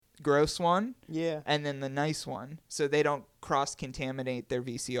gross one. Yeah. And then the nice one, so they don't cross-contaminate their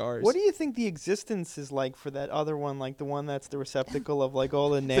VCRs. What do you think the existence is like for that other one, like the one that's the receptacle of like all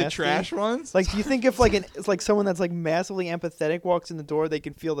the nasty? The trash ones? Like, do you think if like it's like someone that's like massively empathetic walks in the door, they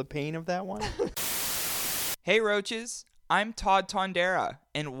can feel the pain of that one? Hey Roaches, I'm Todd Tondera,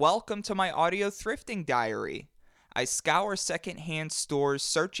 and welcome to my audio thrifting diary. I scour secondhand stores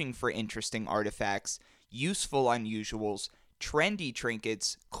searching for interesting artifacts, useful unusuals, trendy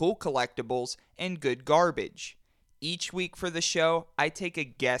trinkets, cool collectibles, and good garbage. Each week for the show, I take a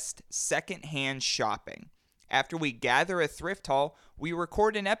guest secondhand shopping. After we gather a thrift haul, we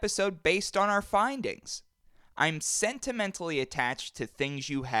record an episode based on our findings. I'm sentimentally attached to things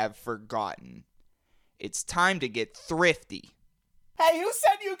you have forgotten. It's time to get thrifty. Hey, who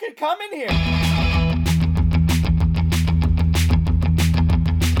said you could come in here?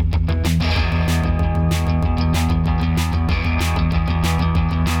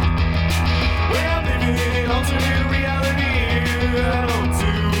 Well, living in an alternate reality, I don't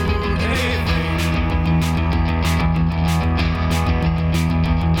do anything.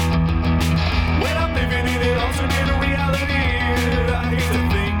 When I'm living in an alternate reality, I get to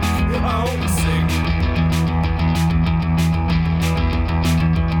think, I only sing.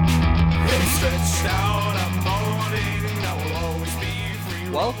 Stretched out, I'm mourning, I will always be free.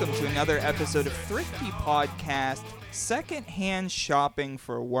 Welcome to another episode of Thrifty Podcast, secondhand shopping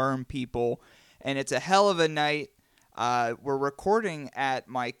for worm people, and it's a hell of a night. We're recording at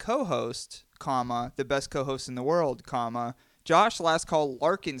my co-host, the best co-host in the world, Josh Last Call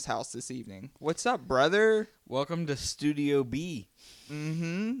Larkin's house this evening. What's up, brother? Welcome to Studio B.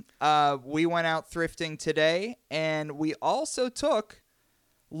 We went out thrifting today, and we also took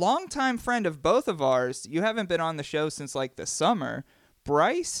longtime friend of both of ours. You haven't been on the show since like the summer.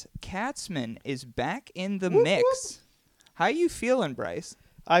 Bryce Katzman is back in the mix. How you feeling, Bryce?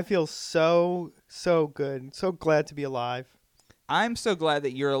 I feel so good. So glad to be alive. I'm so glad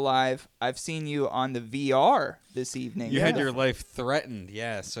that you're alive. I've seen you on the VR this evening. You Yeah. had your life threatened,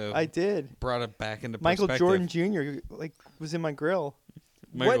 so I did. brought it back into Michael perspective. Jordan Jr. was in my grill.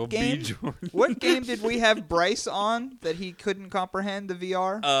 Michael What B. game? Jordan. What game did we have Bryce on that he couldn't comprehend the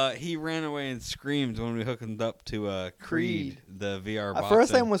VR? He ran away and screamed when we hooked him up to Creed, the VR boxing.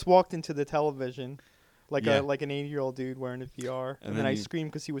 First I almost walked into the television, like Yeah. an 80-year-old dude wearing a VR, and And then then I you-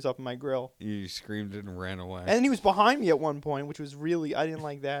 screamed because he was up in my grill, You screamed and ran away. and then he was behind me at one point, which was really I didn't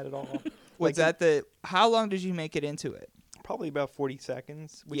like that at all. Was that how long did you make it into it? Probably about 40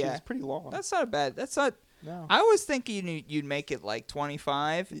 seconds, which Yeah. is pretty long. That's not bad. That's not. No. I was thinking you'd make it like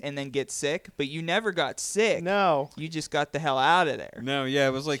 25 and then get sick, but you never got sick. No. You just got the hell out of there. No, yeah,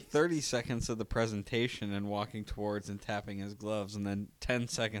 it was like 30 seconds of the presentation and walking towards and tapping his gloves, and then 10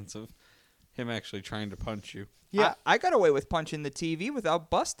 seconds of him actually trying to punch you. Yeah. I got away with punching the TV without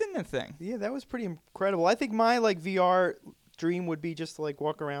busting the thing. Yeah, that was pretty incredible. I think my VR dream would be just to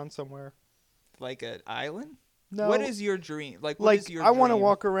walk around somewhere. Like an island? No. What is your dream? What is your I want to dream?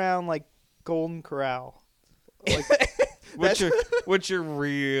 walk around Golden Corral. What's your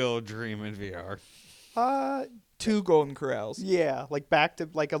real dream in VR? Two Golden Corrals. Yeah, back to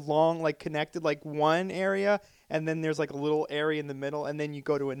a long connected one area, and then there's a little area in the middle, and then you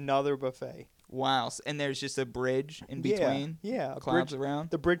go to another buffet. Wow. And there's just a bridge in between? Yeah, Clouds around?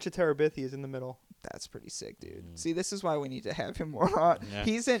 The bridge to Terabithia is in the middle. That's pretty sick, dude. See, this is why we need to have him more on. Yeah.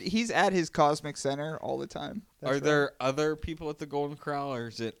 He's at his Cosmic Center all the time. That's Are right. there other people at the Golden Corral, or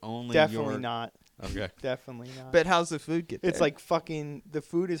is it only Definitely your... not. Okay. Definitely not. But how's the food get there? it's the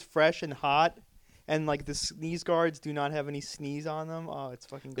food is fresh and hot, and the sneeze guards do not have any sneeze on them. Oh, it's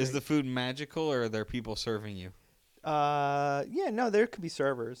fucking great. Is the food magical, or are there people serving you? Yeah, no, there could be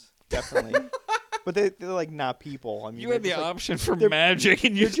servers, definitely. But they're not people. I mean, You had the they're just, option for they're- magic,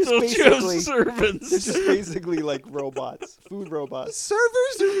 and you they're just still basically- chose servants. They're just basically robots, food robots.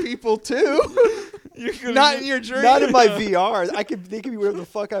 servers are people too. Not in your dream. Not in my VR. They could be wherever the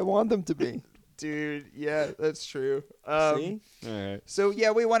fuck I want them to be. Dude, yeah, that's true. See? All right. So,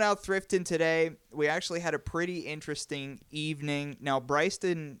 yeah, we went out thrifting today. We actually had a pretty interesting evening. Now, Bryce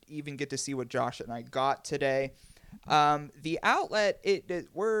didn't even get to see what Josh and I got today. The outlet,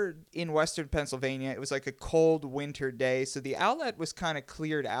 we're in western Pennsylvania. It was a cold winter day, so the outlet was kind of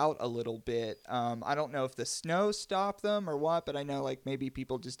cleared out a little bit. I don't know if the snow stopped them or what, but I know maybe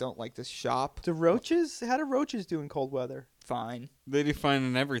people just don't like to shop. How do roaches do in cold weather? Fine. They do fine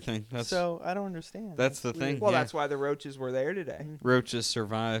in everything. So I don't understand. That's the weird. thing. Well, Yeah. that's why the roaches were there today. Roaches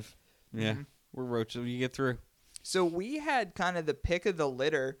survive. Yeah. Mhm. We're roaches. You get through. So we had kind of the pick of the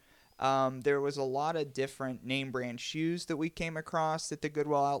litter. There was a lot of different name brand shoes that we came across at the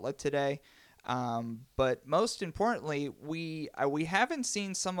Goodwill outlet today. But most importantly, we haven't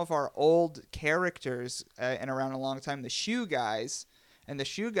seen some of our old characters in around a long time. The shoe guys, and the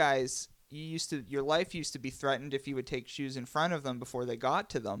shoe guys, your life used to be threatened if you would take shoes in front of them before they got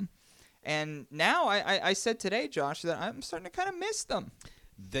to them. And now I said today, Josh, that I'm starting to kind of miss them.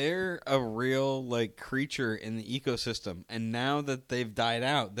 They're a real like creature in the ecosystem, and now that they've died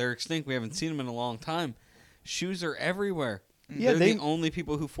out, they're extinct. We haven't seen them in a long time. Shoes are everywhere. Yeah, They're the only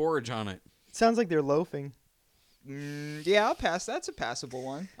people who forage on it. Sounds like they're loafing. Yeah, I'll pass. That's a passable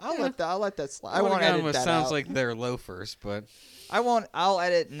one. I'll let that slide. I Would've won't gone edit with that sounds out. like they're loafers, but I won't. I'll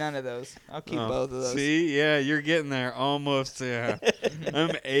edit none of those. I'll keep both of those. See, yeah, you're getting there almost. Yeah,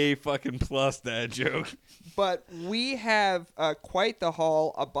 I'm A fucking plus that joke. But we have quite the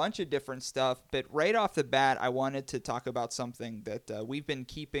haul, a bunch of different stuff. But right off the bat, I wanted to talk about something that we've been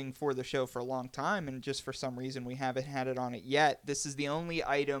keeping for the show for a long time, and just for some reason we haven't had it on it yet. This is the only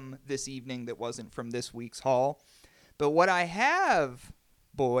item this evening that wasn't from this week's haul. But what I have,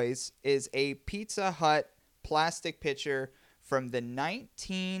 boys, is a Pizza Hut plastic pitcher from the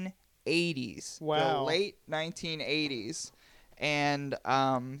 1980s. Wow. The late 1980s. And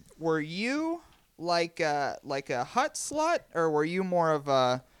were you like a Hut slut, or were you more of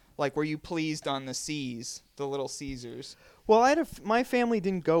a, like, were you pleased on the C's, the Little Caesars? Well, my family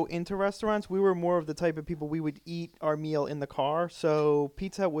didn't go into restaurants. We were more of the type of people we would eat our meal in the car, so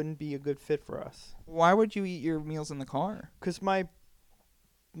Pizza Hut wouldn't be a good fit for us. Why would you eat your meals in the car? Because my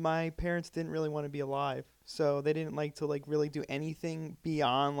parents didn't really want to be alive, so they didn't like to like really do anything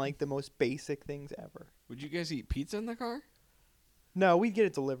beyond like the most basic things ever. Would you guys eat pizza in the car? No, we'd get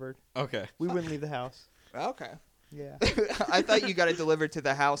it delivered. Okay. We wouldn't leave the house. Okay. Yeah. I thought you got it delivered to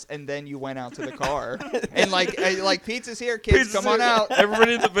the house and then you went out to the car. And like pizza's here, kids, Pizza's come on here. out.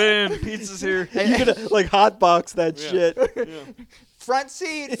 Everybody in the van. Pizza's here. You could like hotbox that Yeah. shit. Front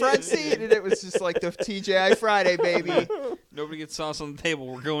seat. And it was just like the TGI Friday, baby. Nobody gets sauce on the table.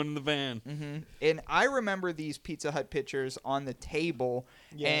 We're going in the van. And I remember these Pizza Hut pictures on the table.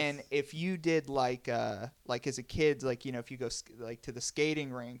 Yes. And if you did like as a kid, like, you know, if you go like to the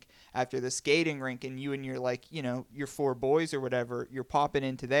skating rink, after the skating rink, and you and your like, you know, your four boys or whatever, you're popping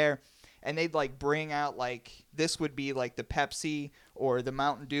into there, and they'd like bring out like, this would be like the Pepsi or the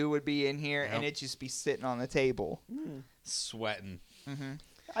Mountain Dew would be in here, and it'd just be sitting on the table. Sweating.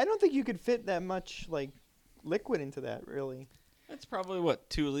 I don't think you could fit that much like liquid into that, really. That's probably, what,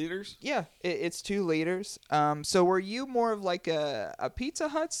 2 liters? Yeah, it's 2 liters. So were you more of like a Pizza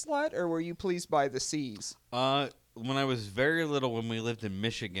Hut slut, or were you pleased by the C's? When I was very little, when we lived in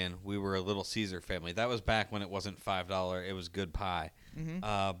Michigan, we were a Little Caesar family. That was back when it wasn't $5. It was good pie.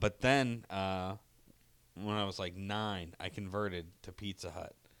 But then when I was like 9, I converted to Pizza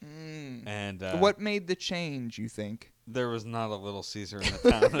Hut. And What made the change, you think? there was not a Little Caesar in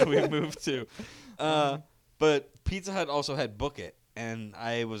the town that we moved to. But Pizza Hut also had Book It, and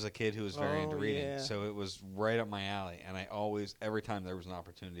I was a kid who was very into reading, yeah. so it was right up my alley. And I always, every time there was an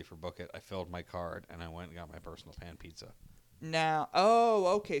opportunity for Book It, I filled my card, and I went and got my personal pan pizza. Now, oh,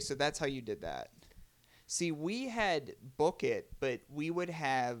 okay, so that's how you did that. See, we had Book It, but we would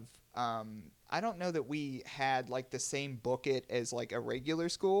have, I don't know that we had like the same Book It as like a regular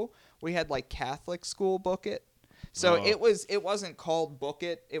school. We had like Catholic school Book It. So Oh. it wasn't called Book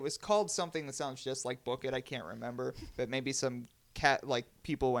It. It was called something that sounds just like Book It. I can't remember, but maybe some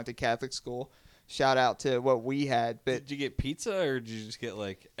people went to Catholic school. Shout out to what we had. But Did you get pizza, or did you just get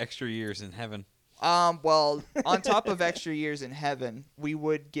like extra years in heaven? well, on top of extra years in heaven, we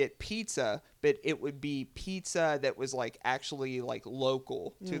would get pizza, but it would be pizza that was like actually like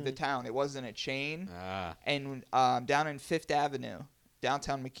local to the town. It wasn't a chain. Ah. And down in Fifth Avenue,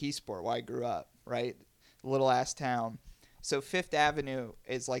 downtown McKeesport, where I grew up, right? Little ass town. So Fifth Avenue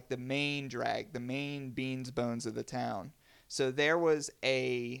is like the main drag, the main beans bones of the town. So there was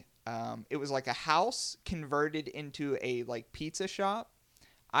it was like a house converted into a like pizza shop.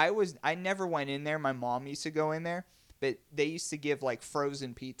 I never went in there. My mom used to go in there, but they used to give like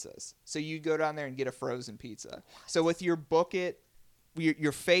frozen pizzas. So you'd go down there and get a frozen pizza. So with your Book It,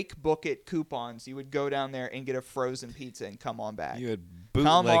 your fake Book It coupons, you would go down there and get a frozen pizza and come on back. You had Come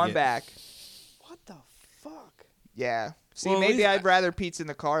bootleg on it. back. What the fuck? Yeah. See, Well, at maybe least I'd rather pizza in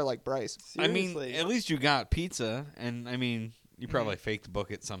the car like Bryce. I Seriously. mean, at least you got pizza, and I mean, you probably faked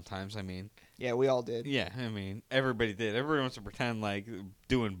Book It sometimes. I mean, Yeah, we all did. yeah, I mean, everybody did. Everybody wants to pretend like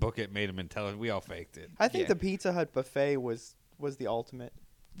doing Book It made them intelligent. We all faked it. I think Yeah. the Pizza Hut buffet was the ultimate.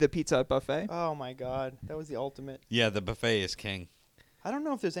 The Pizza Hut buffet. Oh my god, that was the ultimate. Yeah, the buffet is king. I don't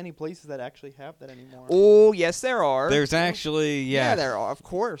know if there's any places that actually have that anymore. Oh, yes, there are. There's actually, yeah, there are, of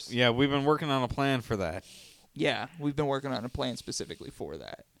course. Yeah, we've been working on a plan for that. Yeah, we've been working on a plan specifically for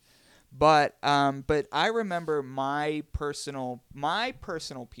that. But I remember my personal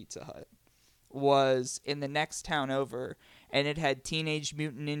Pizza Hut was in the next town over, and it had Teenage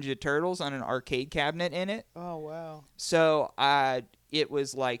Mutant Ninja Turtles on an arcade cabinet in it. Oh wow. So it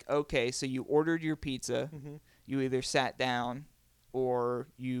was like, okay, so you ordered your pizza, Mm-hmm. you either sat down or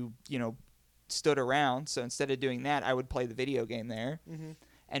you stood around. So instead of doing that, I would play the video game there. Mm-hmm.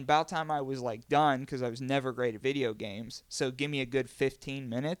 And about time I was like done, because I was never great at video games, so give me a good 15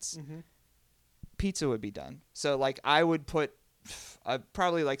 minutes, Mm-hmm. pizza would be done. So like I would put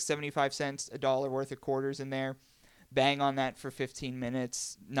probably like 75 cents, $1 worth of quarters in there, bang on that for 15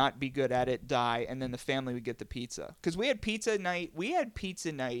 minutes, not be good at it, die, and then the family would get the pizza. Because we had pizza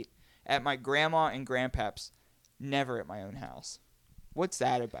night at my grandma and grandpa's, never at my own house. What's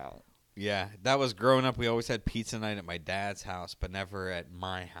that about? Yeah, that was growing up. We always had pizza night at my dad's house, but never at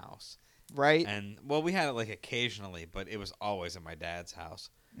my house. Right? And well, we had it like occasionally, but it was always at my dad's house.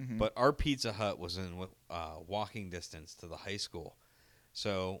 Mhm. But our Pizza Hut was in walking distance to the high school.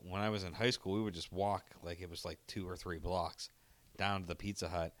 So when I was in high school, we would just walk like it was like 2 or 3 blocks down to the Pizza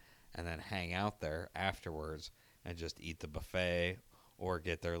Hut and then hang out there afterwards and just eat the buffet or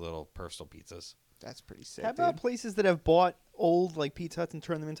get their little personal pizzas. That's pretty sick, How about dude. places that have bought old like Pizza Huts and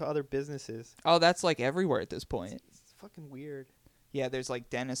turned them into other businesses? Oh, that's like everywhere at this point. It's fucking weird. Yeah, there's like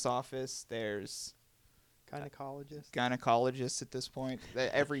dentist office, there's Gynecologist. gynecologists at this point.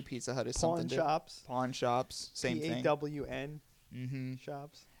 Every Pizza Hut is Pawn something shops. Pawn shops, same thing. PAWN Mm-hmm.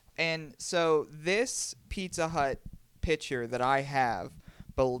 shops. And so this Pizza Hut picture that I have,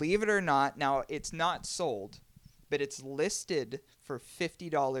 believe it or not, now it's not sold, but it's listed for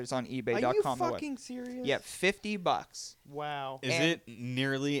 $50 on eBay.com. Are you fucking serious? Yeah, $50. Wow. Is And- it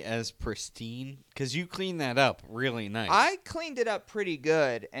nearly as pristine? Because you cleaned that up really nice. I cleaned it up pretty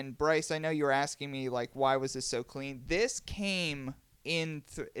good. And Bryce, I know you were asking me like, why was this so clean? This came in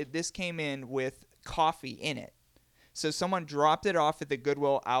with coffee in it. So someone dropped it off at the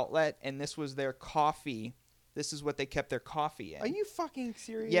Goodwill outlet, and this was their coffee. This is what they kept their coffee in. Are you fucking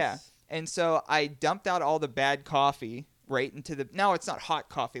serious? Yeah. And so I dumped out all the bad coffee right into the. Now it's not hot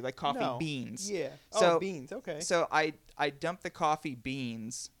coffee, like coffee No. beans. Yeah. So- Oh, beans. Okay. So I dumped the coffee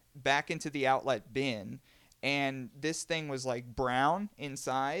beans back into the outlet bin, and this thing was like brown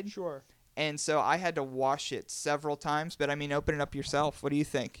inside. Sure. And so I had to wash it several times. But I mean, open it up yourself. What do you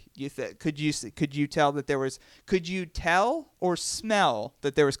think? Could you tell that there was? Could you tell or smell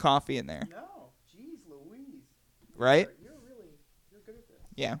that there was coffee in there? No. Jeez Louise. Right? You're good at this.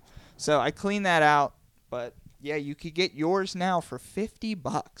 Yeah. So I cleaned that out. But yeah, you could get yours now for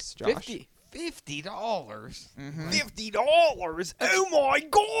 $50, Josh. $50. Mhm. $50. Oh my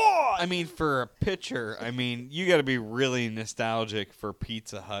god. I mean, for a pitcher, you got to be really nostalgic for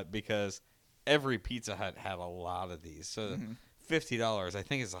Pizza Hut because every Pizza Hut had a lot of these. So Mhm. $50, I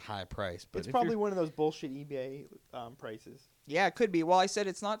think, is a high price. But It's if probably you're- one of those bullshit eBay prices. Yeah, it could be. Well, I said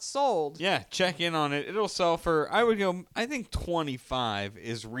it's not sold. yeah, check in on it. It'll sell for I think 25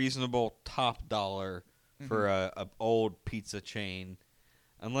 is reasonable top dollar for a old pizza chain,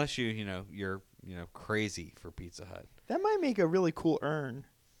 unless you're crazy for Pizza Hut. That might make a really cool urn.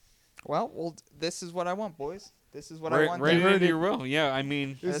 Well, this is what I want, boys. This is what I Write want. it heard into it. your will. Yeah, I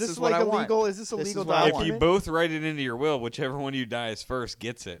mean, Is This this is what like I want. illegal? Is this a This legal is what I want. if you document? both write it into your will, whichever one of you dies first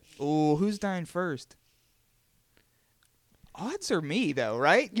gets it. Ooh, who's dying first? Odds are me, though,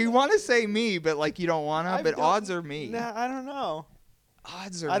 right? You want to say me, but like you don't want to. I But don't- odds are me. Nah, I don't know.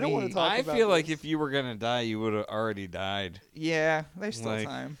 Odds are I don't me. wanna talk I about feel like this. if you were gonna die, you would have already died. Yeah, there's still Like-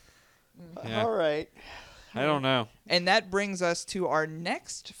 time. Yeah. All right. I don't know. And that brings us to our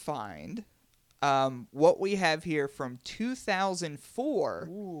next find. What we have here from 2004.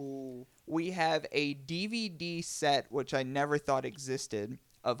 Ooh. We have a DVD set, which I never thought existed,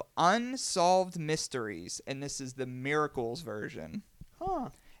 of Unsolved Mysteries, and this is the Miracles version. Huh.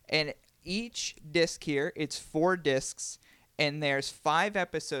 And each disc here, it's 4 discs, and there's 5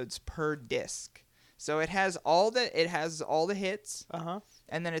 episodes per disc. So it has all the hits, Uh-huh.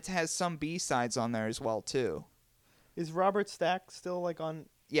 and then it has some B-sides on there as well too. Is Robert Stack still like on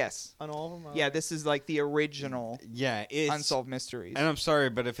Yes. all of them? Yeah, this is like the original Yeah, it's Unsolved Mysteries. And I'm sorry,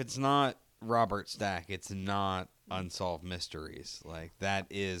 but if it's not Robert Stack, it's not Unsolved Mysteries. Like that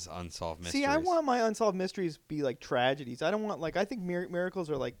is Unsolved Mysteries. See, I want my unsolved mysteries be like tragedies. I don't want I think miracles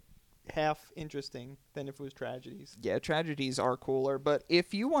are like half interesting than if it was tragedies. Yeah, tragedies are cooler, but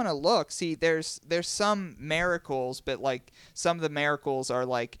if you want to look, see, there's some miracles, but like some of the miracles are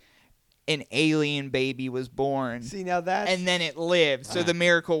like an alien baby was born. See, now that's And then it lived. So the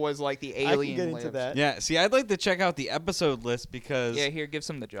miracle was like the I can alien get into lived. that. Yeah, see, I'd like to check out the episode list because Yeah, here, give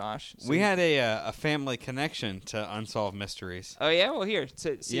some to Josh. So we you- had a family connection to Unsolved Mysteries. Oh, yeah? Well, here.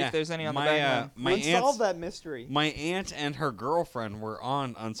 See Yeah, if there's any on my, the back. my Let's solve aunt's- that mystery. My aunt and her girlfriend were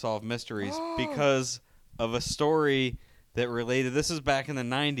on Unsolved Mysteries because of a story that related. This is back in the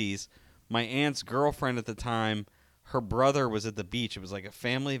 90s. My aunt's girlfriend at the time, her brother was at the beach. It was like a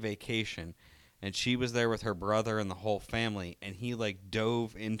family vacation. And she was there with her brother and the whole family. And he like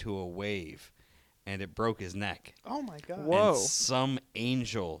dove into a wave and it broke his neck. Oh my god. Whoa. And some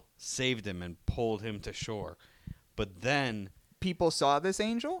angel saved him and pulled him to shore. But then, People saw this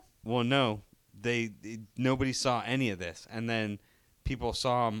angel? well, no, nobody saw any of this. And then people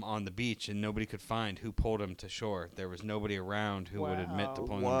saw him on the beach, and nobody could find who pulled him to shore. There was nobody around who would admit to Wow.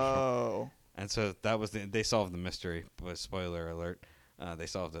 pulling him to shore. Whoa. And so that was they solved the mystery. But spoiler alert, they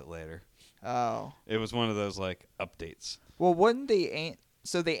solved it later. Oh. It was one of those like updates. Well, wouldn't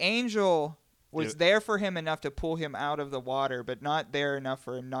so the angel was It- there for him enough to pull him out of the water, but not there enough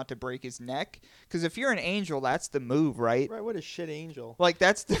for him not to break his neck? Because if you're an angel, that's the move, right? Right, what a shit angel. Like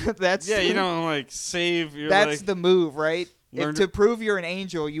that's Yeah, you don't like save. You're that's like, the move, right? Learn If to- to prove you're an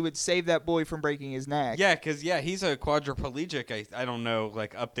angel, you would save that boy from breaking his neck. yeah, because he's a quadriplegic. I don't know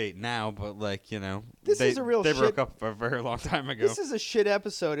like update now, but like This they, is a real they shit- broke up a very long time ago. This is a shit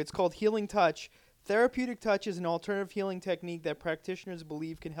episode. It's called Healing Touch. Therapeutic touch is an alternative healing technique that practitioners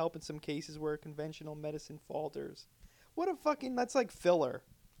believe can help in some cases where conventional medicine falters. What a fucking... That's like filler.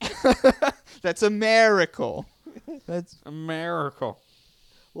 That's a miracle. That's a miracle.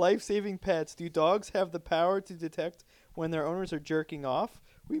 Life-saving pets. Do dogs have the power to detect when their owners are jerking off?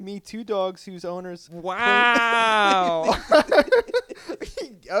 We meet two dogs whose owners... wow.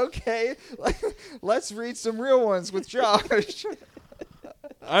 Okay, let's read some real ones with Josh.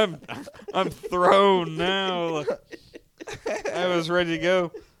 I'm thrown now. I was ready to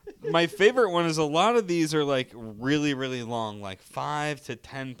go. My favorite one is a lot of these are like really, really long, like 5 to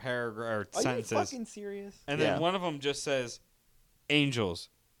 10 paragraph Are you sentences. fucking serious? And Yeah. then one of them just says, "Angels.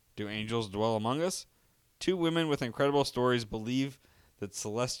 Do angels dwell among us? Two women with incredible stories believe that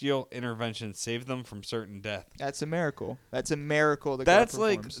celestial intervention saved them from certain death." That's a miracle. That's a miracle. That That's God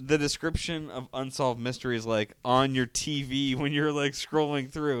like performs. the description of Unsolved Mysteries, like on your TV when you're like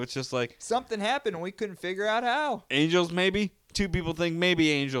scrolling through. It's just like Something happened and we couldn't figure out how. angels, maybe. Two people think maybe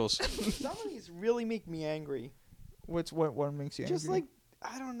angels. Some of these really make me angry. What makes you Just angry? like,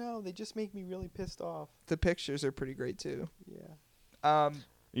 I don't know. They just make me really pissed off. The pictures are pretty great too. Yeah.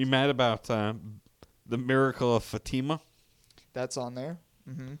 You mad about the miracle of Fatima? That's on there.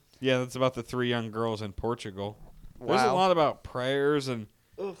 Mm-hmm. Yeah, that's about the 3 young girls in Portugal. There's a Wow. lot about prayers, and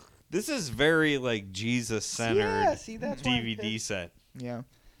Ugh. this is very like Jesus-centered Yeah, see, that's why I'm DVD pissed. set. Yeah.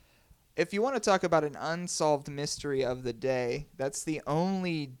 If you want to talk about an unsolved mystery of the day, that's the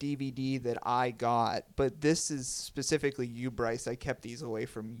only DVD that I got. But this is specifically you, Bryce. I kept these away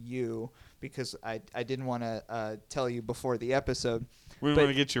from you because I didn't want to tell you before the episode. We But- want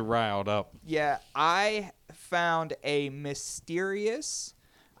to get you riled up. Yeah, I found a mysterious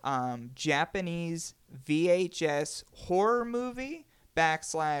Japanese VHS horror movie /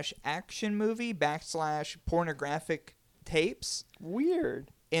 action movie / pornographic tapes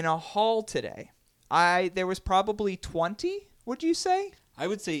Weird. in a haul today. There was probably 20, would you say? I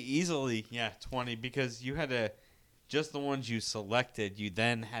would say easily, 20, because you had to, just the ones you selected, you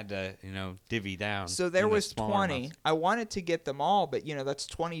then had to, divvy down. So there into was smaller 20. amounts. I wanted to get them all, but that's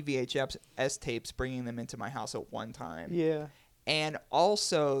 20 VHS tapes bringing them into my house at one time. Yeah. And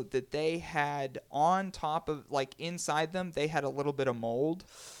also that they had on top of, like inside them, they had a little bit of mold,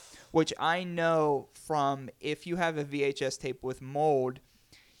 which I know from if you have a VHS tape with mold,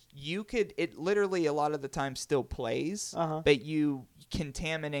 it literally a lot of the time still plays, Uh-huh. but you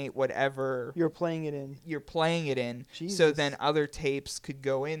contaminate whatever You're playing it in. you're playing it in. So Jesus. then other tapes could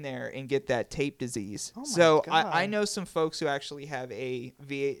go in there and get that tape disease. Oh my So God. I know some folks who actually have a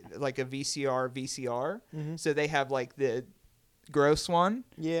VCR. Mhm. So they have like the gross one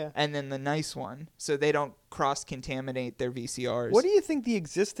Yeah. and then the nice one, so they don't cross-contaminate their VCRs. What do you think the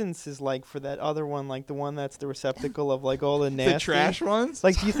existence is like for that other one, like the one that's the receptacle of like all the nasty? the trash ones?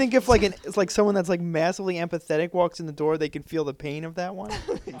 Like, do you think if like it's like someone that's like massively empathetic walks in the door, they can feel the pain of that one?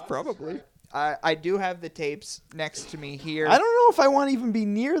 Probably. I do have the tapes next to me here. I don't know if I want to even be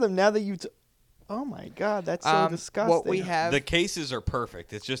near them now that you. Oh my god, that's so disgusting. What we have, The cases are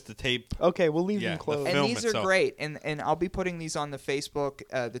perfect. It's just the tape. Okay, we'll leave Yeah, them the closed. and film these are itself. great, and I'll be putting these on the Facebook,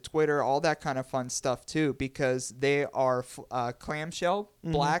 the Twitter, all that kind of fun stuff too, because they are clamshell,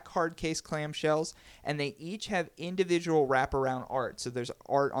 black hard case clamshells, and they each have individual wraparound art. So there's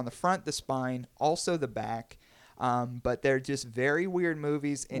art on the front, the spine, also the back. But they're just very weird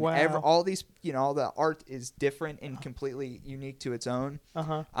movies, and Wow. all these, all the art is different and completely unique to its own.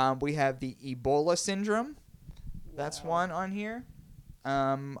 We have the Ebola syndrome. That's one on here.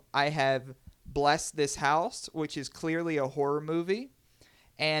 I have Bless This House, which is clearly a horror movie.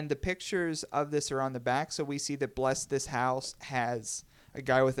 And the pictures of this are on the back. So we see that Bless This House has a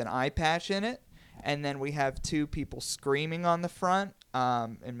guy with an eye patch in it. And then we have two people screaming on the front,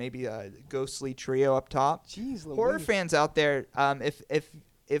 and maybe a ghostly trio up top. Jeez Louise. Horror fans out there,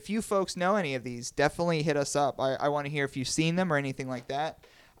 if you folks know any of these, definitely hit us up. I want to hear if you've seen them or anything like that.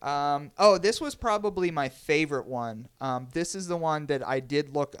 This was probably my favorite one. This is the one that I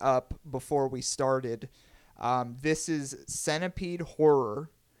did look up before we started. This is Centipede Horror,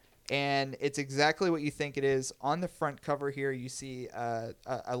 and it's exactly what you think it is. On the front cover here, you see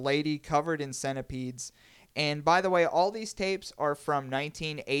a lady covered in centipedes. And by the way, all these tapes are from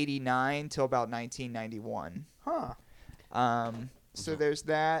 1989 till about 1991. Huh. So there's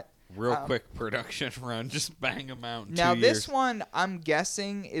that. Real quick production run. Just bang them out in Now 2 this years. one I'm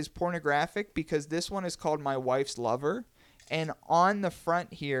guessing is pornographic because this one is called My Wife's Lover, and on the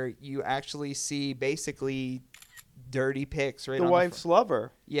front here you actually see basically dirty pics right The on wife's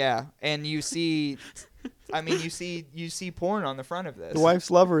lover. yeah, and you see you see porn on the front of this. The wife's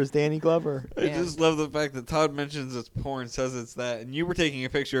lover is Danny Glover. I just love the fact that Todd mentions it's porn, says it's that, and you were taking a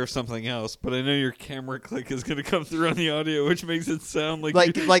picture of something else, but I know your camera click is going to come through on the audio, which makes it sound like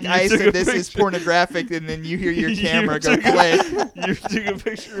like you I took a said this is picture. pornographic, and then you hear your You camera go took click. You took a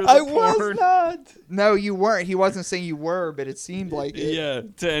picture of the I porn. was not. No, you weren't. He wasn't saying you were, but it seemed like it. Yeah,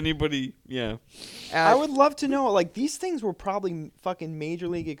 to anybody, yeah. I would love to know. Like, these things were probably fucking major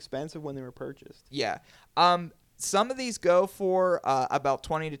league expensive when they were purchased. Yeah. Some of these go for about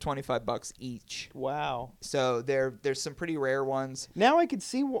 $20 to $25 each. Wow. So there's some pretty rare ones. Now I could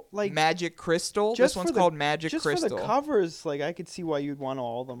see like Magic Crystal. just This one's for the- called Magic just Crystal. for the covers. Like, I could see why you'd want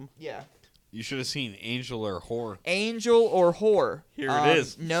all of them. Yeah. You should have seen Angel or Whore. Angel or Whore. Here it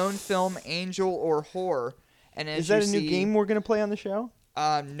is. Known film Angel or Whore. And as Is that a you new see- game we're gonna play on the show?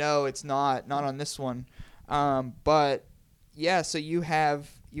 No, it's not. Not on this one. But yeah, so you have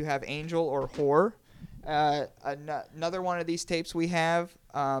Angel or Whore. Another one of these tapes we have,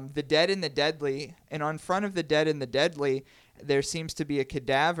 The Dead and the Deadly, and on front of The Dead and the Deadly, there seems to be a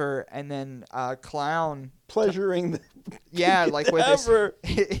cadaver, and then a clown, Pleasuring the yeah, like with cadaver.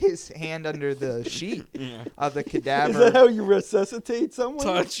 his hand under the sheet of the Is that cadaver. how you resuscitate someone?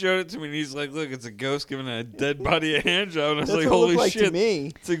 Todd showed it to me, and he's like, "Look, it's a ghost giving a dead body a hand job." And I was That's like, what it "Holy looked like shit!" to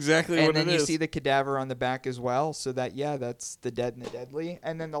me. It's exactly And what then it you is. see the cadaver on the back as well. So that's The Dead and the Deadly.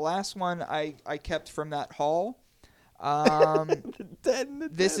 And then the last one I kept from that haul. Dead and the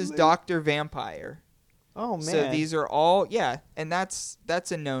This is Deadly. Dr. Vampire. Oh man. So these are all and that's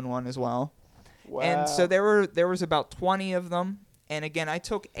a known one as well. Wow. And so there was about 20 of them. And again, I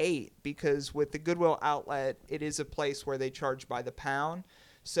took 8 because with the Goodwill outlet, it is a place where they charge by the pound.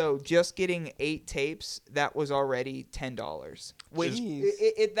 So just getting 8 tapes, that was already $10. Which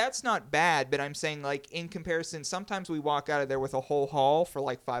Jeez. that's not bad, but I'm saying like in comparison, sometimes we walk out of there with a whole haul for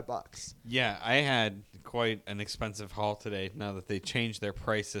like $5. Yeah, I had quite an expensive haul today. Now that they changed their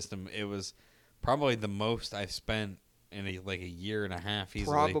price system, it was probably the most I've spent in a year and a half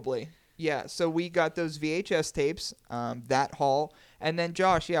easily. Probably. Yeah, so we got those VHS tapes, that haul, and then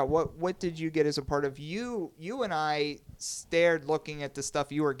Josh, yeah, what did you get as a part of you? You and I stared looking at the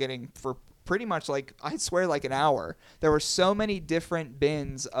stuff you were getting for pretty much like I swear like an hour. There were so many different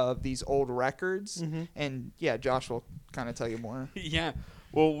bins of these old records, and yeah, Josh will kind of tell you more. Yeah.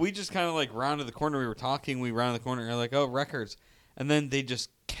 Well, we just kind of like rounded the corner. We were talking. We rounded the corner. And we're like, oh, records. And then they just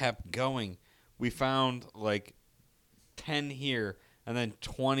kept going. We found like 10 here and then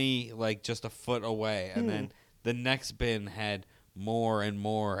 20 like just a foot away. And then the next bin had more and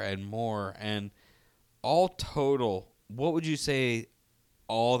more and more. And all total, what would you say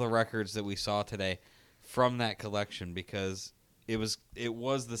all the records that we saw today from that collection? Because it was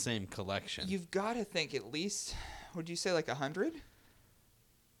the same collection. You've got to think at least, would you say like 100?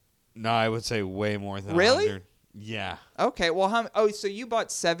 No, I would say way more than Really? 100. Yeah. Okay, well, so you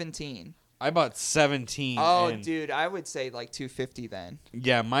bought 17. I bought 17. Oh, and dude, I would say like 250 then.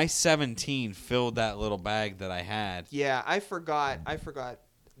 yeah, my 17 filled that little bag that I had. Yeah, I forgot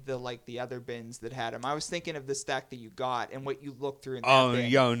the other bins that had them. I was thinking of the stack that you got and what you looked through in that Oh,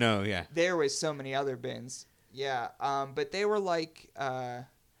 bin. no, yeah. There was so many other bins. Yeah, but they were like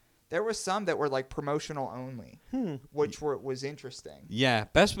there were some that were like promotional only, which was interesting. Yeah,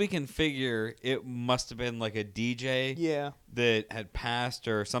 best we can figure, it must have been like a DJ Yeah. that had passed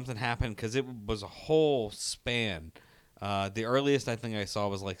or something happened because it was a whole span. The earliest I think I saw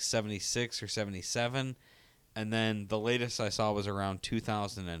was like 76 or 77, and then the latest I saw was around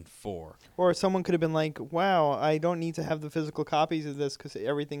 2004. Or someone could have been like, wow, I don't need to have the physical copies of this because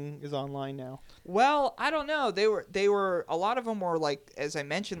everything is online now. Well, I don't know. They were a lot of them were like, as I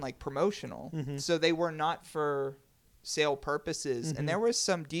mentioned, like promotional. So they were not for sale purposes. And there was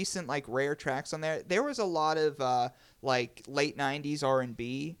some decent like rare tracks on there. There was a lot of like late 90s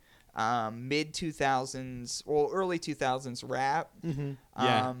R&B, mid 2000s, well early 2000s rap.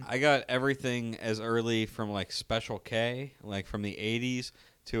 Yeah, I got everything as early from like Special K, like from the 80s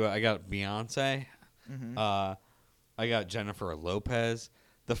to I got Beyonce. I got Jennifer Lopez.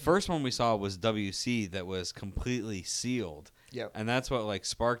 The first one we saw was WC that was completely sealed. Yep. And that's what like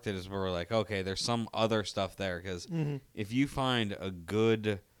sparked it is we were like, okay, there's some other stuff there because if you find a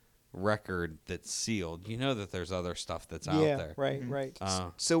good record that's sealed, you know that there's other stuff that's out there. Right.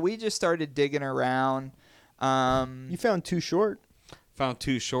 So we just started digging around. You found Too Short. Found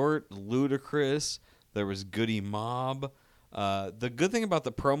Too Short, Ludacris. There was Goody Mob. The good thing about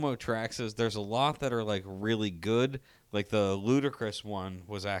the promo tracks is there's a lot that are like really good. Like the Ludacris one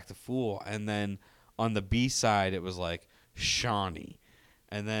was Act a Fool, and then on the B side it was like Shawnee,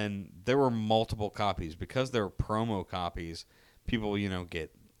 and then there were multiple copies because there were promo copies. People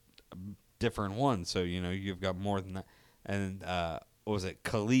get different ones, so you've got more than that. And what was it?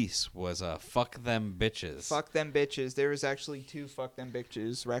 Khalees was Fuck Them Bitches. Fuck Them Bitches. There was actually 2 Fuck Them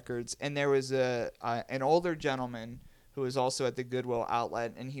Bitches records. And there was an older gentleman who was also at the Goodwill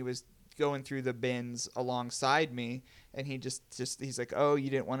outlet, and he was going through the bins alongside me, and he he's like, oh, you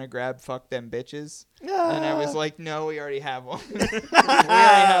didn't want to grab Fuck Them Bitches? And I was like, no, we already have one.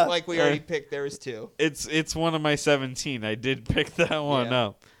 we already picked. There was 2. It's one of my 17. I did pick that one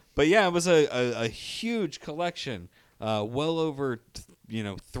up. But yeah, it was a huge collection. Well over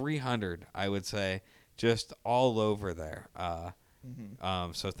 300, I would say, just all over there.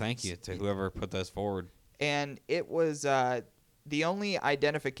 So thank you to whoever put this forward. And it was the only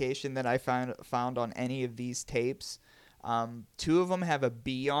identification that I found on any of these tapes. 2 of them have a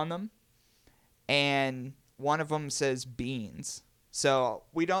B on them, and one of them says Beans. So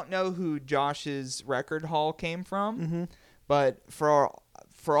we don't know who Josh's record haul came from, but for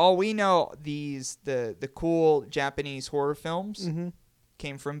all we know, the cool Japanese horror films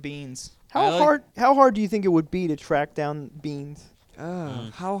came from Beans. How hard do you think it would be to track down Beans?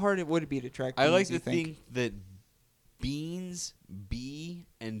 How hard it would be to track Beans, I like to think that Beans, B,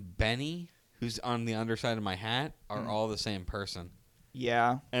 and Benny, who's on the underside of my hat, are all the same person.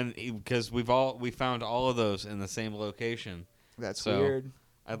 Yeah. And because we found all of those in the same location. That's weird.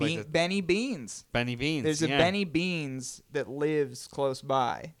 Benny Beans. Benny Beans. There's a Benny Beans that lives close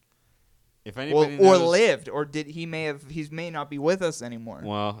by. If anybody knows, or lived, or he may not be with us anymore.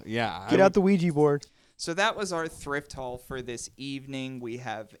 Well, yeah. Get out the Ouija board. So that was our thrift haul for this evening. We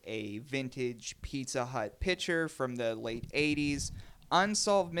have a vintage Pizza Hut picture from the late 80s,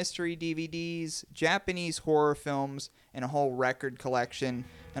 unsolved mystery DVDs, Japanese horror films, and a whole record collection.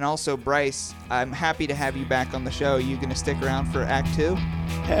 And also, Bryce, I'm happy to have you back on the show. You going to stick around for Act 2?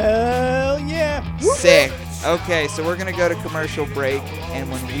 Hell yeah. Sick. Okay, so we're going to go to commercial break, and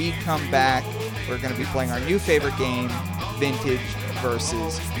when we come back, we're going to be playing our new favorite game, Vintage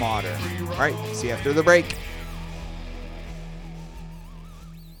versus Modern. All right, see you after the break.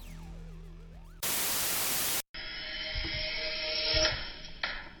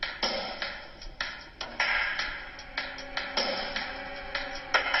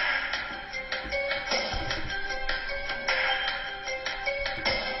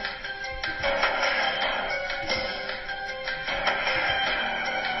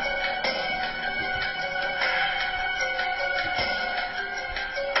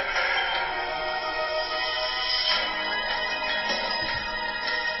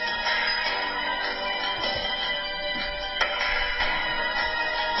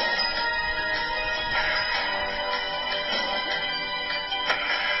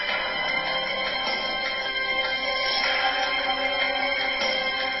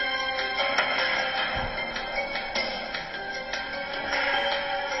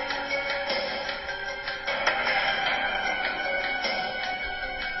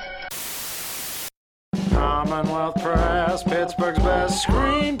 Commonwealth Press, Pittsburgh's best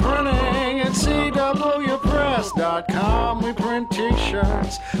screen printing. At CWPress.com, we print t-shirts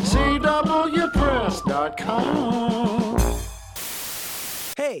shirts. CWPress.com.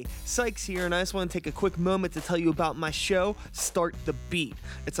 Hey, Sykes here, and I just want to take a quick moment to tell you about my show, Start the Beat.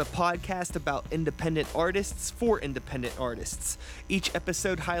 It's a podcast about independent artists for independent artists. Each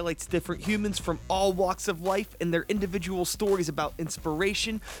episode highlights different humans from all walks of life and their individual stories about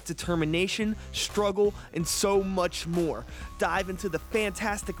inspiration, determination, struggle, and so much more. Dive into the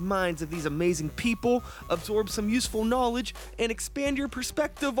fantastic minds of these amazing people, absorb some useful knowledge, and expand your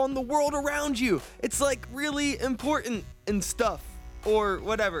perspective on the world around you. It's like really important and stuff. Or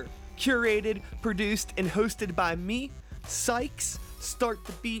whatever. Curated, produced, and hosted by me, Sykes. Start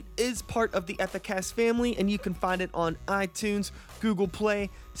the Beat is part of the Epicast family, and you can find it on iTunes, Google Play,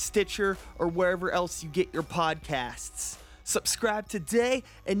 Stitcher, or wherever else you get your podcasts. Subscribe today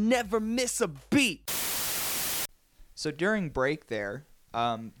and never miss a beat. So during break there,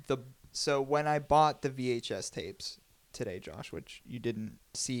 so when I bought the VHS tapes today, Josh, which you didn't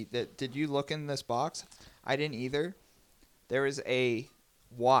see, did you look in this box? I didn't either. There is a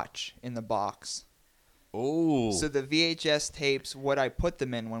watch in the box. Oh. So the VHS tapes, what I put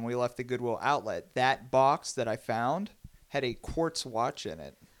them in when we left the Goodwill outlet, that box that I found had a quartz watch in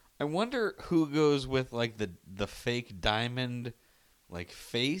it. I wonder who goes with like the fake diamond like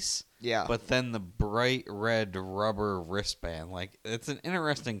face. Yeah. But then the bright red rubber wristband. Like it's an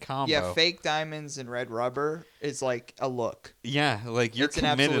interesting combo. Yeah, fake diamonds and red rubber is like a look. Yeah, like you're It's an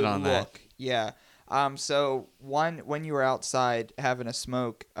committed absolute on that. look. Yeah. So when you were outside having a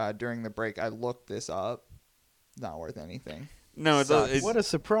smoke during the break, I looked this up. Not worth anything. No, it's What a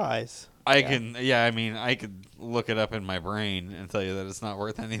surprise. I could look it up in my brain and tell you that it's not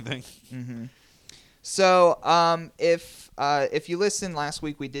worth anything. Mm-hmm. So if you listened last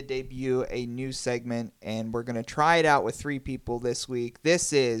week, we did debut a new segment, and we're gonna try it out with 3 people this week.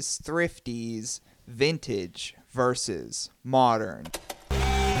 This is Thrifty's Vintage versus Modern.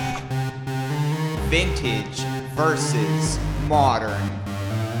 Vintage versus modern.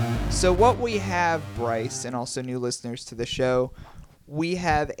 So what we have, Bryce, and also new listeners to the show, we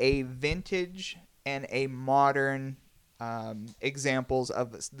have a vintage and a modern examples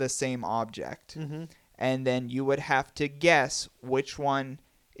of the same object. Mm-hmm. And then you would have to guess which one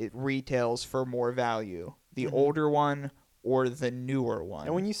it retails for more value, the older one or the newer one.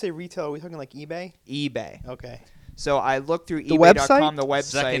 And when you say retail, are we talking like eBay? eBay. Okay. So I looked through The eBay.com, website? the website.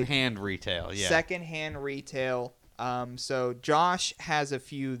 Secondhand retail, yeah. Secondhand retail. So Josh has a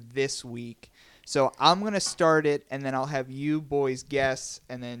few this week. So I'm going to start it, and then I'll have you boys guess,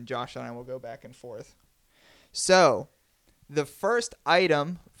 and then Josh and I will go back and forth. So the first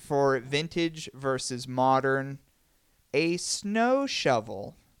item for vintage versus modern, a snow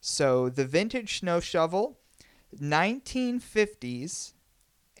shovel. So the vintage snow shovel, 1950s,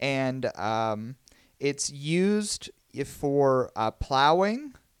 and it's used for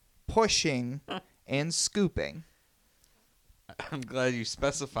plowing, pushing, and scooping. I'm glad you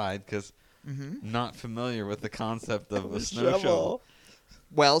specified because not familiar with the concept of a snow Shovel. shovel.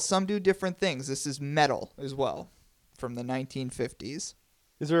 Well, some do different things. This is metal as well from the 1950s.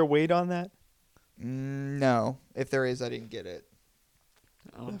 Is there a weight on that? No. If there is, I didn't get it.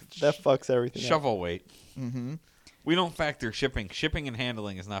 Oh, That fucks everything up. shovel weight. Mm-hmm. We don't factor shipping. Shipping and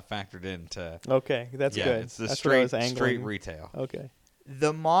handling is not factored into. Okay, that's yeah, good. it's the That's what I was straight angling. retail. Okay.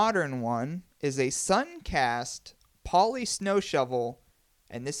 The modern one is a Suncast poly snow shovel,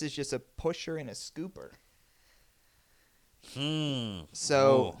 and this is just a pusher and a scooper.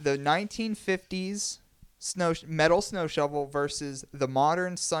 So the 1950s metal snow shovel versus the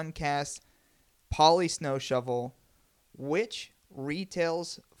modern Suncast poly snow shovel. Which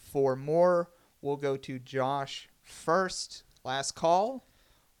retails for more? We'll go to Josh first. Last call.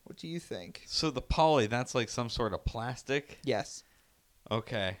 What do you think? So the poly, that's like some sort of plastic. Yes.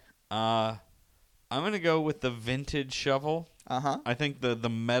 Okay. I'm gonna go with the vintage shovel. Uh-huh. I think the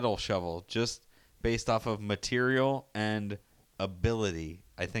metal shovel, just based off of material and ability,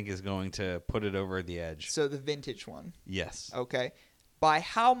 I think is going to put it over the edge. So the vintage one. Yes. Okay. By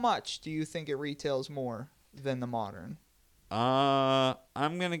how much do you think it retails more than the modern? I'm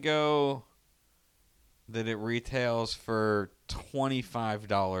gonna go that it retails for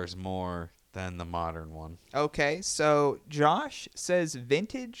 $25 more than the modern one. Okay, so Josh says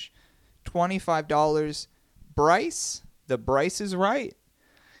vintage, $25. Bryce, the Bryce is right,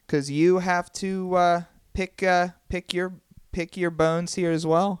 because you have to pick your bones here as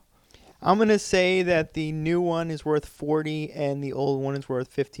well. I'm gonna say that the new one is worth 40 and the old one is worth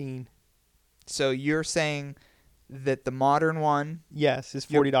 15. So you're saying that the modern one, Yes, is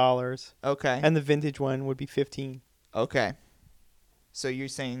 $40, okay, and the vintage one would be 15. okay. So you're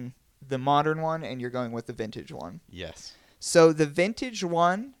saying the modern one, and you're going with the vintage one. Yes. So the vintage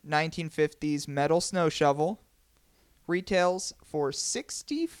one, 1950s metal snow shovel, retails for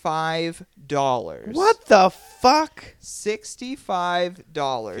 $65. What the fuck?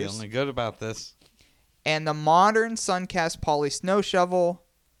 $65. Feeling good about this. And the modern Suncast Poly snow shovel,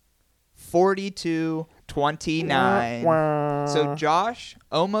 $42.29. So Josh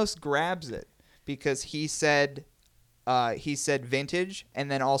almost grabs it because he said vintage,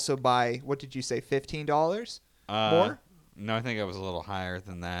 and then also by, what did you say, $15 more? No, I think I was a little higher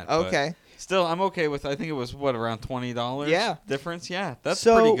than that. Okay. But still, I'm okay with. I think it was around $20. Yeah. Difference. Yeah, that's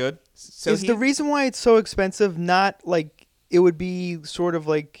So- pretty good. So Is the reason why it's so expensive not like it would be sort of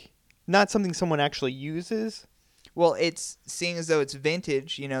like not something someone actually uses? well, it's seeing as though it's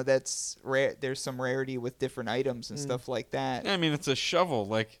vintage. You know, that's rare. There's some rarity with different items and stuff like that. I mean, it's a shovel.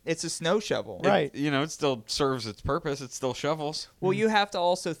 Like, It's a snow shovel. Right. it still serves its purpose. It still shovels. Well, you have to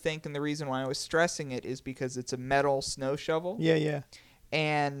also think, and the reason why I was stressing it is because it's a metal snow shovel. Yeah, yeah.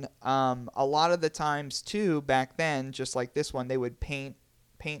 And a lot of the times too, back then, just like this one, they would paint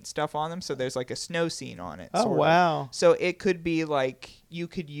stuff on them, so there's like a snow scene on it. Oh sort of. wow. So it could be like you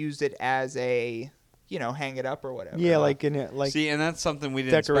could use it as a, hang it up or whatever. Yeah, like in it, like See, and that's something we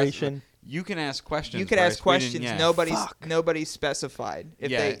didn't decoration. specify. You can ask questions. You could Bryce. ask We didn't- questions. yeah. Nobody's specified.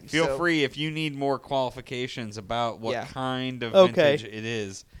 If yeah, they feel so- free if you need more qualifications about what Yeah. kind of Okay. vintage it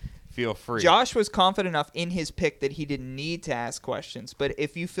is. Feel free. Josh was confident enough in his pick that he didn't need to ask questions. But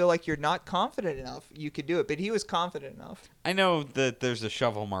if you feel like you're not confident enough, you could do it. But he was confident enough. I know that there's a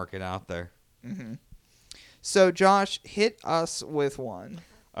shovel market out there. So Josh, hit us with one.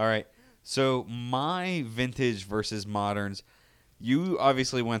 All right. So my vintage versus moderns, you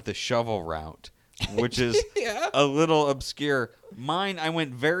obviously went the shovel route, which is Yeah. a little obscure. Mine, I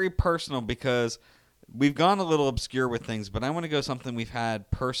went very personal because we've gone a little obscure with things, but I want to go something we've had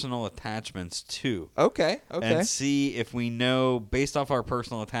personal attachments to. Okay. And see if we know, based off our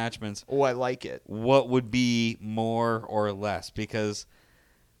personal attachments, Oh, I like it. what would be more or less. Because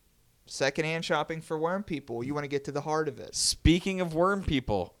Secondhand shopping for worm people. You want to get to the heart of it. speaking of worm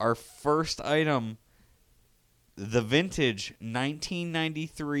people, our first item, the vintage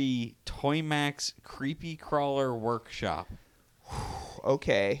 1993 Toymax Creepy Crawler Workshop.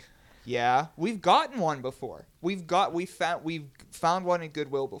 Okay. Yeah, we've gotten one before. We've found one in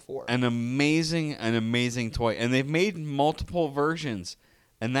Goodwill before. An amazing toy. And they've made multiple versions.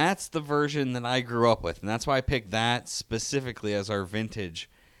 And that's the version that I grew up with. And that's why I picked that specifically as our vintage.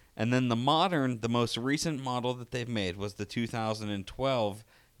 And then the modern, the most recent model that they've made was the 2012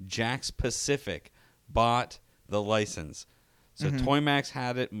 Jax Pacific. Bought the license. So Toymax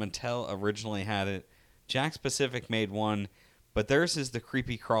had it. Mattel originally had it. Jax Pacific made one. But theirs is the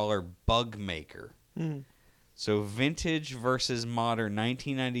Creepy Crawler Bug Maker. So vintage versus modern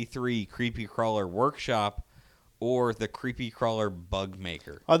 1993 Creepy Crawler Workshop or the Creepy Crawler Bug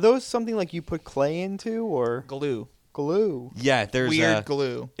Maker. Are those something like you put clay into or glue. glue? Yeah, there's Weird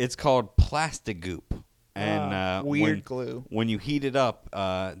glue. It's called Plastigoop. And Weird glue. When you heat it up,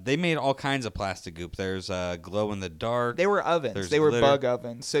 they made all kinds of Plastigoop. There's glow in the dark. They were ovens. There's They were glitter. bug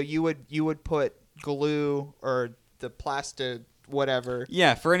ovens. So you would put glue or the plastic whatever.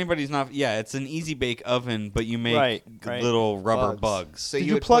 Yeah, for anybody who's not, it's an easy bake oven, but you make Right. little rubber Bugs. bugs. So Did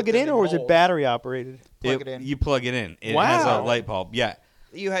you would plug put it them in or was it molds. battery operated? Plug it in. You plug it in. It has a Wow. light bulb. Yeah.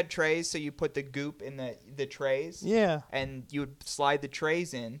 You had trays, so you put the goop in the trays. Yeah. And you would slide the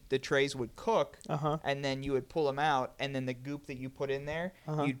trays in. The trays would cook. Uh-huh. And then you would pull them out, and then the goop that you put in there,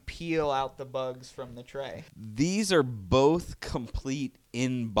 Uh-huh. you'd peel out the bugs from the tray. These are both complete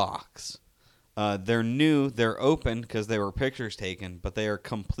in box. They're new. They're open because they were pictures taken, but they are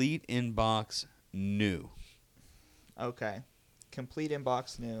complete in box new. Okay. Complete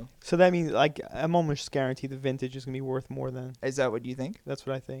inbox new. So that means like I'm almost guaranteed the vintage is gonna be worth more than. Is that what you think? That's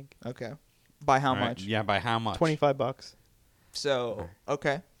what I think. Okay. By how All right, much? Yeah, by how much? $25. So,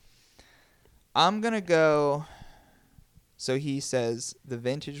 okay. I'm going to go. So he says the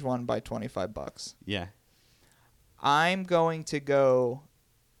vintage one by $25. Yeah. I'm going to go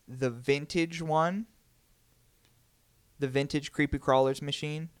the vintage one, the vintage Creepy Crawlers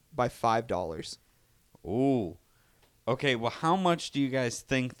machine by $5. Ooh. Okay, well, how much do you guys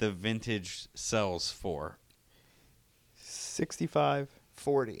think the vintage sells for? 65.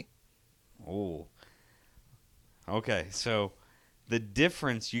 40. Ooh. Okay, so the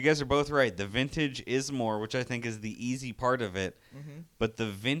difference, you guys are both right. The vintage is more, which I think is the easy part of it. But the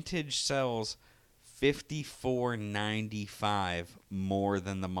vintage sells $54.95 more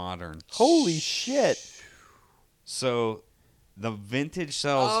than the modern. Holy shit. So the vintage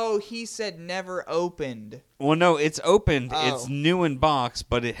sells. Oh, he said never opened. Well, no, it's opened. Oh. It's new in box,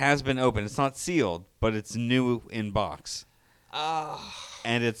 but it has been opened. It's not sealed, but it's new in box.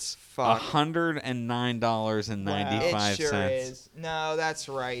 And it's Fuck. $109.95. It sure is. No, that's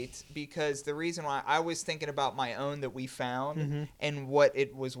right. Because the reason why I was thinking about my own that we found and what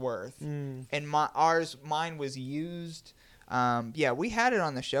it was worth, and mine was used. Yeah, we had it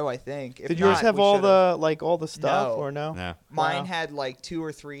on the show, I think. If Did yours not, have we all should've. all the stuff No. or no? No. Mine Wow. had like 2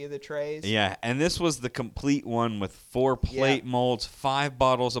 or 3 of the trays. Yeah, and this was the complete one with 4 plate molds, 5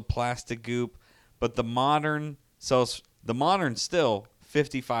 bottles of plastic goop, but the modern sells still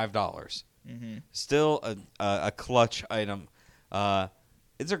 $55. Still a clutch item.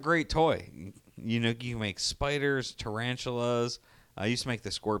 It's a great toy. You know, you can make spiders, tarantulas. I used to make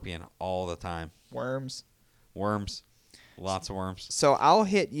the scorpion all the time. Worms. Worms, lots of worms. So I'll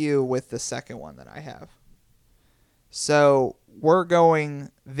hit you with the second one that I have. So we're going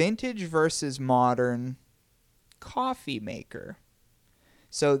vintage versus modern coffee maker.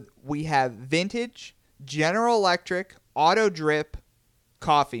 So we have vintage, General Electric, auto drip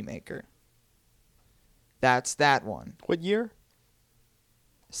coffee maker. That's that one. What year?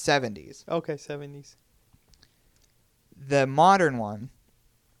 70s. Okay, 70s. The modern one,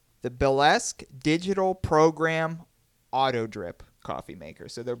 the Bellesque Digital Program Auto Drip coffee maker.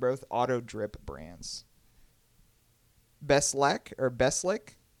 So they're both auto drip brands. Bestlick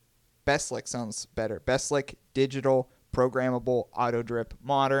sounds better. Bestlick Digital Programmable Auto Drip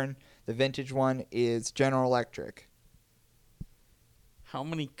Modern. The vintage one is General Electric. How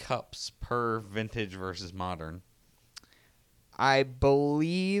many cups per vintage versus modern? I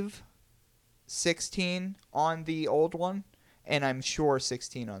believe 16 on the old one, and I'm sure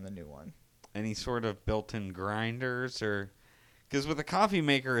 16 on the new one. Any sort of built-in grinders or... Because with a coffee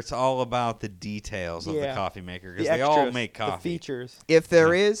maker, it's all about the details of the Yeah. coffee maker. The Because they all extras, make the coffee. features. If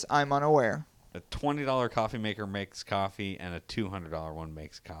there is, I'm unaware. A $20 coffee maker makes coffee, and a $200 one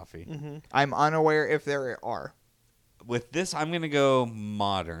makes coffee. Mm-hmm. I'm unaware if there are. With this, I'm going to go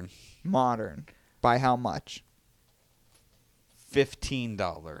modern. Modern. By how much?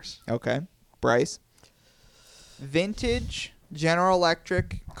 $15. Okay. Bryce? Vintage General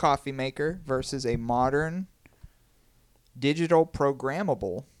Electric coffee maker versus a modern digital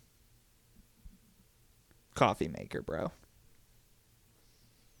programmable coffee maker, bro.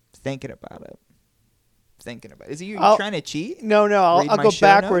 Thinking about it. Is he trying to cheat? No, I'll Read my go show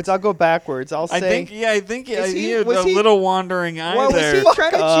backwards. notes? I'll go backwards. I'll say I think Is he- he had was a he- little wandering eye What, was there. he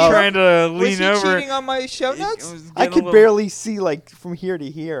trying to cheat? Trying to Was lean he over. cheating on my show It notes? was I getting a could little- barely see like from here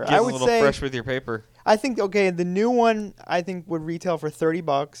to here. getting I a would little say fresh with your paper. I think the new one I think would retail for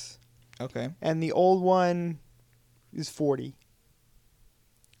 $30, Okay. and the old one is 40.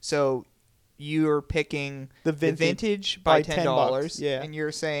 So you're picking The the vintage, vintage by by $10, $10, yeah. and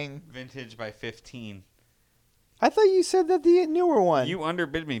you're saying Vintage by 15. I thought you said that the newer one. You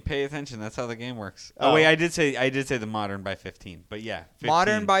underbid me. Pay attention. That's how the game works. Oh. Oh wait, I did say the modern by 15. But yeah, 15.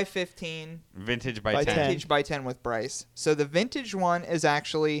 modern by 15, vintage by by 10. 10. vintage by 10 with Bryce. So the vintage one is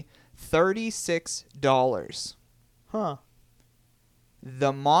actually $36. Huh.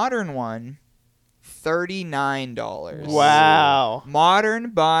 The modern one, $39. Wow. Modern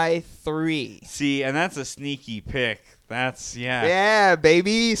by 3. See, and that's a sneaky pick. That's Yeah,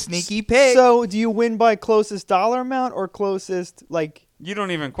 baby, sneaky pick. So, do you win by closest dollar amount or closest like? You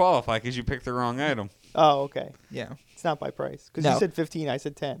don't even qualify because you picked the wrong item. Oh, okay. yeah. It's not by price because No. you said 15. I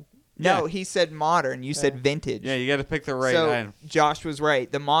said 10. No, Yeah. he said modern. You said vintage. Yeah, you got to pick the right so item. Josh was right.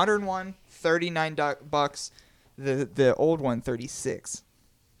 The modern one, $39. The old one, 36.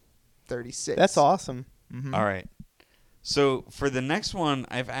 36. That's awesome. Mhm. All right. So for the next one,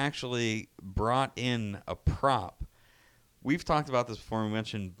 I've actually brought in a prop. We've talked about this before. We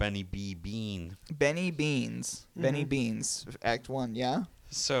mentioned Benny B. Bean. Benny Beans. Benny Beans. Act 1, yeah?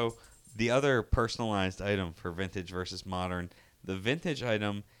 So the other personalized item for vintage versus modern, the vintage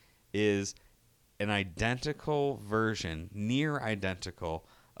item is an identical version, near identical,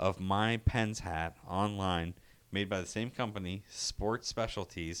 of my Pens hat online, made by the same company, Sports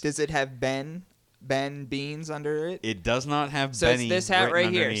Specialties. Does it have Ben Beans under it? It does not have So Benny it's this hat written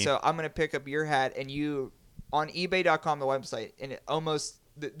right here. underneath. So I'm going to pick up your hat, and you, on ebay.com, the website, and it almost,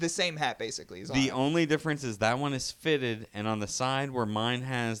 the same hat basically is on The it. only difference is that one is fitted, and on the side where mine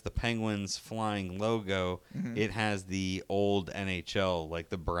has the Penguins flying logo, Mm-hmm. it has the old NHL, like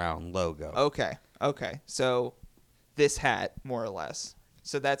the brown logo. Okay. So this hat, more or less.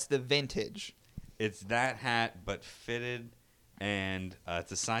 So that's the vintage. It's that hat, but fitted, and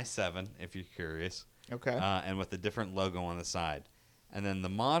it's a size 7, if you're curious, Okay. and with a different logo on the side. And then the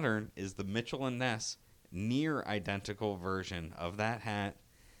modern is the Mitchell & Ness near identical version of that hat,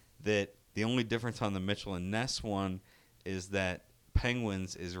 that the only difference on the Mitchell & Ness one is that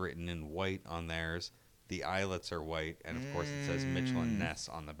Penguins is written in white on theirs. The eyelets are white, and of course it says Mitchell & Ness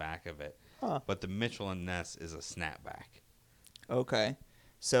on the back of it. Huh. But the Mitchell & Ness is a snapback. Okay.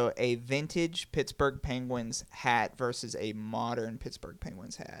 So a vintage Pittsburgh Penguins hat versus a modern Pittsburgh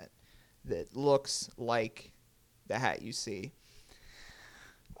Penguins hat that looks like the hat you see.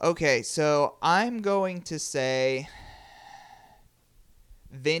 Okay, so I'm going to say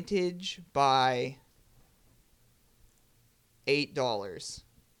vintage by $8.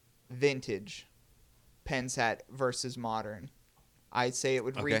 Vintage Pens hat versus modern. I'd say it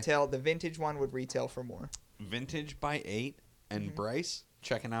would Okay. retail. The vintage one would retail for more. Vintage by $8, and Bryce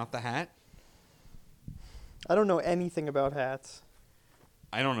checking out the hat. I don't know anything about hats.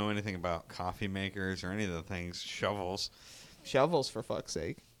 I don't know anything about coffee makers or any of the things. Shovels. Shovels, for fuck's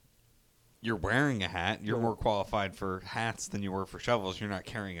sake. You're wearing a hat. You're more qualified for hats than you were for shovels. You're not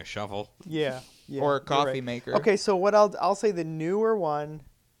carrying a shovel. Yeah. Or a you're coffee right. maker. Okay, so what I'll say the newer one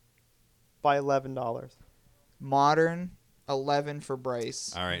by $11. Modern, 11 for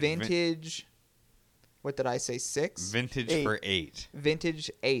Bryce. All right, Vintage, what did I say, 6? Vintage 8. for 8. Vintage,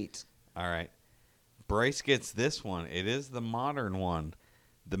 8. All right. Bryce gets this one. It is the modern one.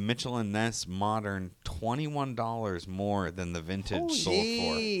 The Mitchell & Ness modern, $21 more than the vintage sold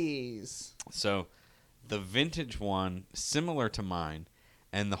for. Jeez. So the vintage one, similar to mine,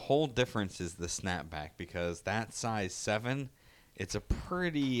 and the whole difference is the snapback, because that size 7, it's a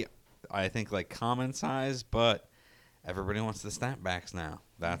pretty, I think, like common size, but everybody wants the snapbacks now.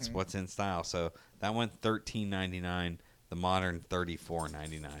 That's what's in style. So that went $13.99. The modern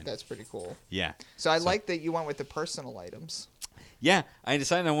 $34.99. That's pretty cool. Yeah. So I like that you went with the personal items. Yeah, I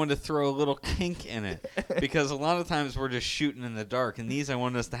decided I wanted to throw a little kink in it because a lot of times we're just shooting in the dark, and these I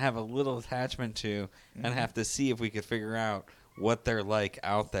wanted us to have a little attachment to and have to see if we could figure out what they're like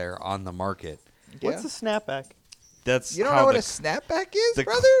out there on the market. What's Yeah. a snapback? That's You don't how know what the, a snapback is, the-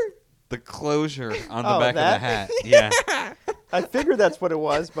 brother? the closure on the Oh, back that? of the hat. Yeah. I figured that's what it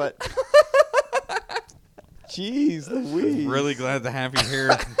was, but jeez Louise. Really glad to have you here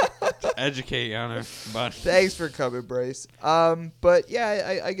to educate you on it, but Thanks for coming, Bryce. But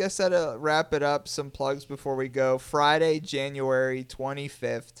yeah, I guess that'll wrap it up. Some plugs before we go. Friday, January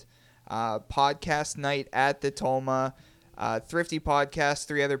 25th, podcast night at the Toma. Thrifty Podcast,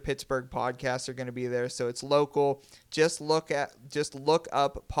 3 other Pittsburgh podcasts are going to be there, so it's local. Just look up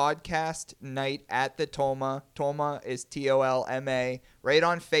Podcast Night at the Toma. Toma is Tolma, right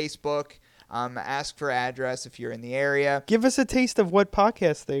on Facebook. Ask for address if you're in the area. Give us a taste of what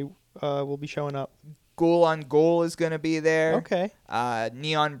podcast they will be showing up. Ghoul on Ghoul is going to be there. Okay.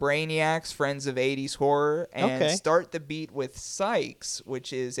 Neon Brainiacs, Friends of 80s Horror, and Okay. Start the Beat with Sykes,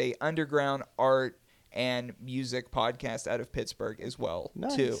 which is a underground art and music podcast out of Pittsburgh as well,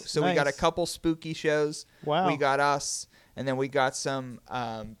 Nice, too. So we got a nice. couple spooky shows. Wow. We got us, and then we got some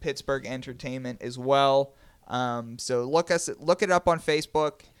Pittsburgh entertainment as well. So look it up on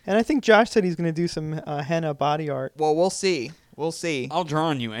Facebook. And I think Josh said he's going to do some henna body art. Well, we'll see. We'll see. I'll draw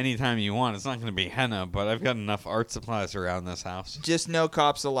on you anytime you want. It's not going to be henna, but I've got enough art supplies around this house. Just no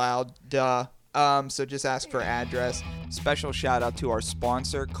cops allowed. Duh. So just ask for address. Special shout out to our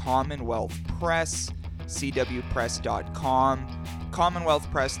sponsor, Commonwealth Press, cwpress.com. Commonwealth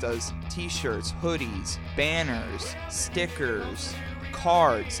Press does t-shirts, hoodies, banners, stickers,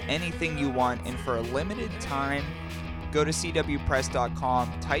 cards, anything you want. And for a limited time, go to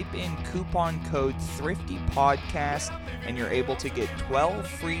cwpress.com, type in coupon code THRIFTYPODCAST, and you're able to get 12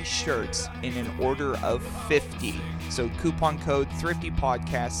 free shirts in an order of 50. So coupon code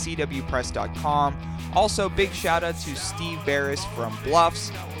THRIFTYPODCAST, cwpress.com. Also, big shout out to Steve Barris from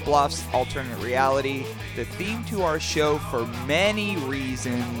Bluffs Alternate Reality, the theme to our show for many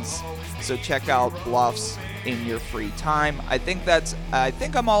reasons. So check out Bluffs in your free time. I think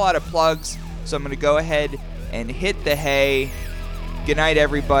I'm all out of plugs, so I'm going to go ahead and hit the hay. Good night,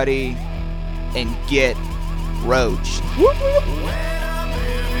 everybody, and get roached. Well,